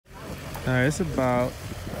It's about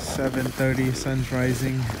 7:30, sun's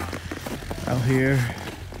rising out here.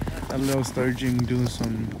 A little sturgeon doing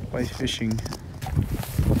some white fishing.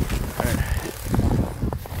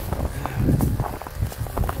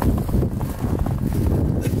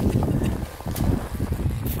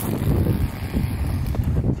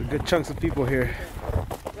 There's good chunks of people here.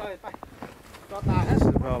 This is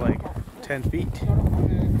about like 10 feet.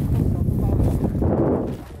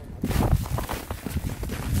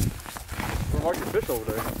 How's your fish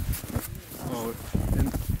over there? Oh, and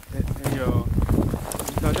your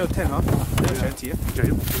no 10 huh?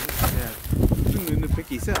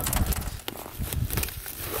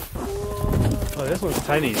 Oh, this one's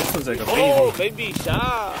tiny. This one's like a baby. Oh, baby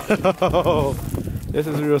shark! Oh, this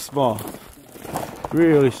is real small.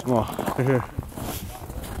 Really small. Right here.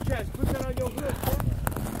 Yes, put that on your hook.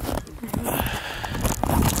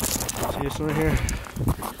 See this one right here?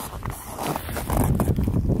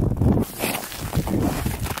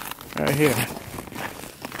 Right here.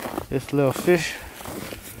 This little fish.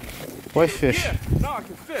 White fish. Yeah, now I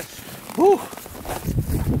can fish. Woo!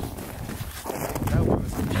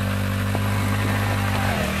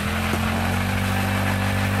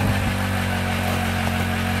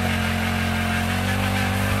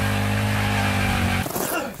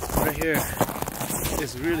 Right here,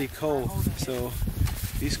 it's really cold, so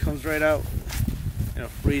these comes right out, and it'll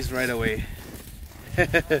freeze right away.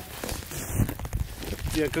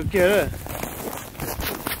 Yeah, go get it.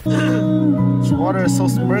 This water is so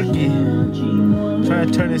smirky. I'm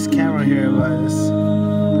trying to turn this camera here, but it's...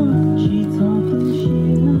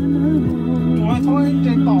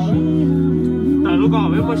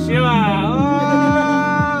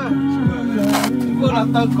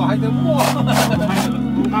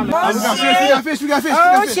 We got fish.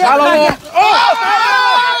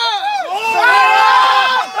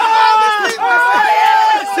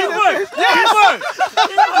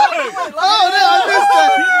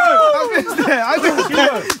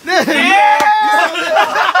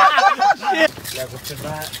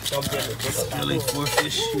 Really 4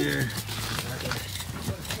 fish here.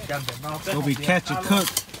 We'll be catch and cook.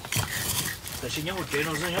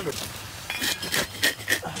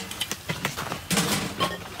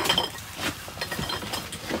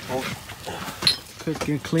 Cook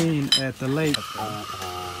and clean at the lake.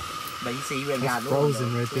 It's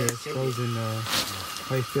frozen right there. It's frozen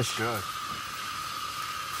white fish. Good.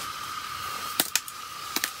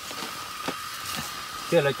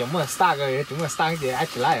 Thế là chúng mình start rồi, chúng mình start thì ai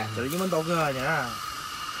lại à? Rồi chúng mình đâu cơ nhá.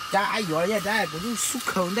 Cha ai gọi vậy cha cũng xuất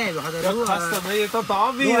khẩu đây rồi hả? Đúng Customer to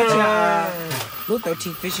to vi rồi. rồi. Lúc đầu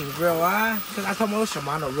team fishing grill á, cái anh không có什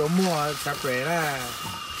么nó real more separate á.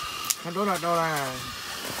 Anh đâu là.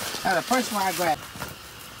 That's the first one I grabbed.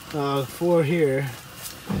 4 here.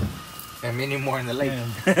 And many more in the lake.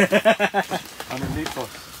 Underneath us.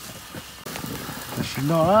 As you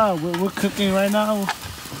know, we're cooking right now.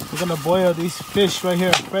 We're gonna boil these fish right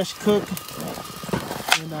here, fresh cook,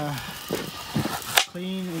 and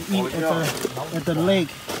clean and eat at the lake.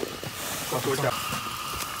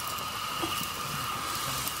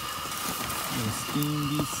 Steam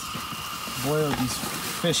these, boil these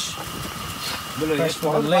fish fresh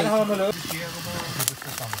from the lake.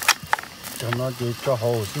 Cho nó chỉ cho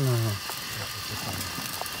hồ chứ mà.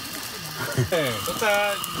 Chúng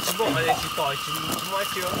ta chỉบอกอะไรchỉ tỏi chỉ nói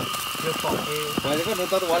chưa tỏi Rồi có nữa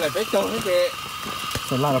tôi gọi là bé trâu cái kìa.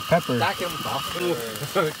 It's a lot of pepper. Đá cái một tỏi.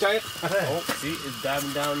 Chết. Oh, see, it's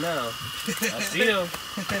diving down now. I see him.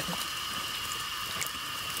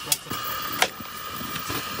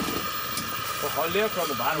 Họ liếc cho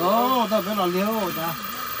một bạn. Ồ, tao phải lò liêu nha.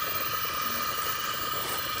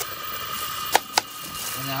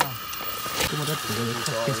 Nào. Cái một đất của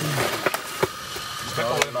cái gì? Cái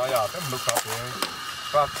tôi nói à, cái một cặp rồi.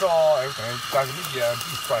 Và cho em cái cái gì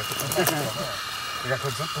đi xoay cái cái cái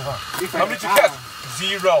con rất to. How did you catch?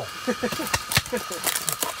 0.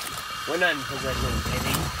 Bữa nay không phải dùng cái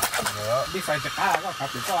gì. Đi phải chặt cá có cặp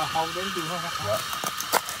thì có không đến chưa không?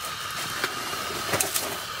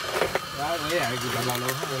 Đó, đấy là cái lò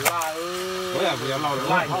luôn. Đấy là cái lò luôn.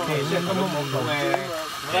 Thì sẽ có một cái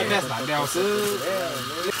cái best bản đeo sư.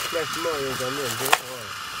 Best more is on there.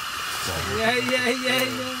 Yeah.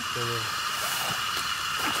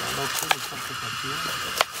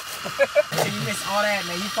 You missed all that,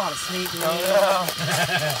 man. You fall asleep.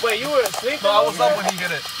 Wait, you were asleep? No, I was up when he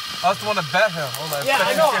hit it. I was the one to bet him. Yeah,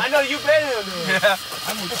 I know. You bet him. Yeah.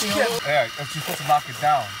 Yeah, if you're supposed to knock it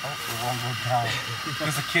down, it won't go down.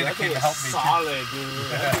 There's a kid that came to help me. Solid, dude.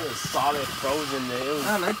 It was solid, frozen there. It was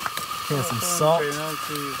Here's some salt.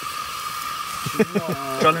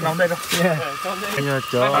 Cho lên nóng đây đâu. Yeah.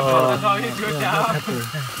 pepper.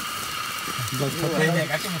 Cái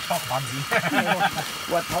cái một chọc bắn gì.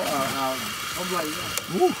 Quạt thấu ở không vậy.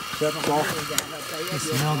 You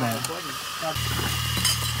smell that.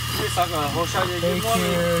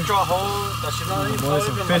 Boys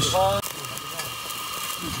of fish.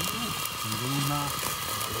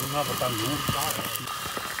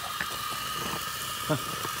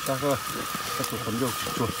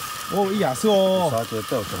 Ô, ý giả xưa. Ô,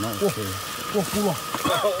 cú rồi.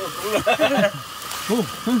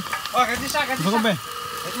 Ô, cái tí xa, cái tí nó con xa. bè.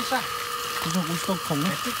 Cái tí xa. Cái trong cú không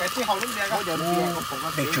đấy. Cái tí hầu lắm đẹp á.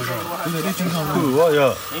 Bây giờ đi chân hầu rồi.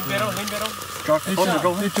 Lên bè đâu.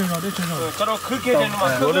 Đi chân rồi. Cho nó khứ kia trên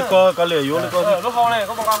mà khứ. Nó hầu này,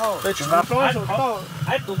 có bằng cao không?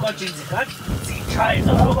 Ai tụ có chuyện gì cả. Gì chạy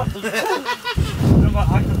rồi, nó có tụ. Nó có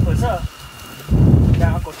ai tụ khởi sợ.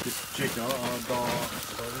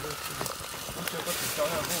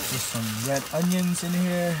 There's some red onions in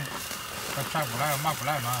here. Chắc của lại mà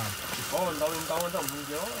Có đâu không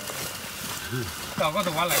nhiều. tao có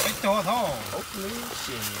tụi lại cái cho thôi.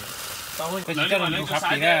 Cái gì cho nó đủ khắp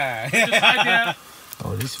kìa.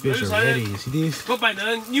 Oh, these fish are ready. You see these? Có phải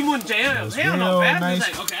là như muốn chế à? It's Hell no, real man. It's nice.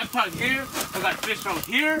 like, okay, I plug here. I got fish from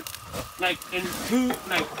here. Like, in two,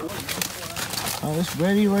 like... Oh, it's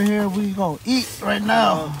ready right here. We gonna eat right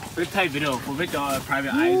now. Với thay video của với cho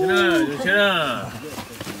private eye thế nào, được chưa?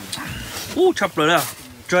 Chập rồi đó.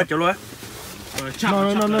 Chưa rồi.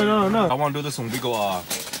 No. I want to do the song big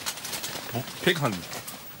pig hunt.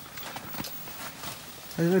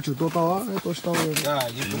 Đây là chủ tô to á, tô to rồi.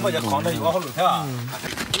 Đúng rồi, con này có không được thế à?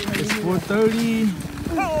 It's 4:30.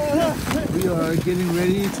 We are getting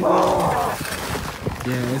ready to go.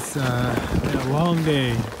 Yeah, it's been a long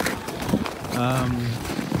day.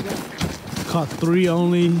 Caught 3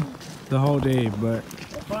 only the whole day, but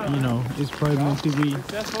you know, it's probably meant to be.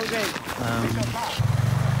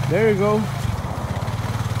 There you go.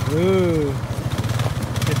 Ooh.